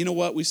 But you know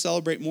what we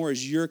celebrate more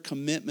is your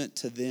commitment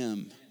to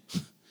them.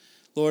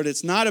 Lord,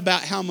 it's not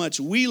about how much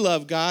we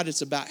love God.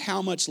 It's about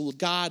how much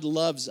God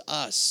loves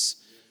us.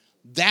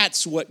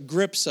 That's what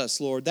grips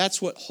us, Lord.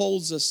 That's what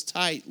holds us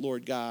tight,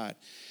 Lord God.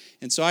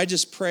 And so I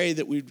just pray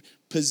that we'd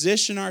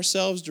position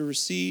ourselves to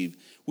receive.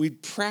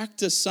 We'd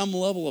practice some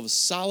level of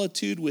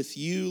solitude with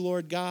you,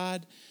 Lord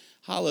God.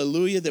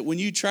 Hallelujah. That when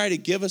you try to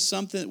give us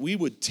something, we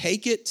would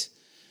take it,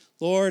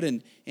 Lord,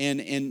 and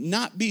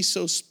not be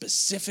so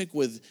specific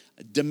with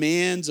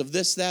demands of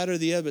this, that, or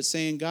the other, but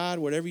saying, God,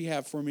 whatever you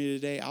have for me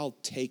today, I'll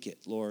take it,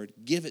 Lord.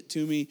 Give it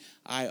to me.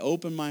 I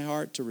open my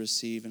heart to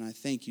receive, and I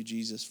thank you,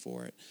 Jesus,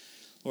 for it.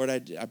 Lord,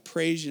 I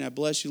praise you and I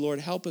bless you, Lord.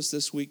 Help us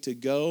this week to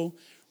go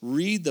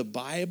read the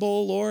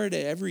Bible, Lord,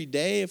 every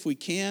day if we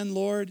can,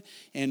 Lord,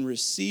 and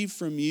receive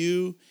from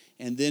you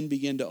and then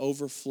begin to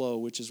overflow,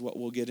 which is what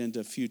we'll get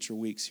into future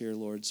weeks here,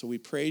 Lord. So we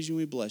praise you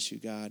and we bless you,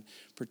 God.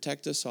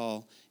 Protect us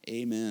all.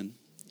 Amen.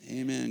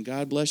 Amen.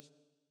 God bless you.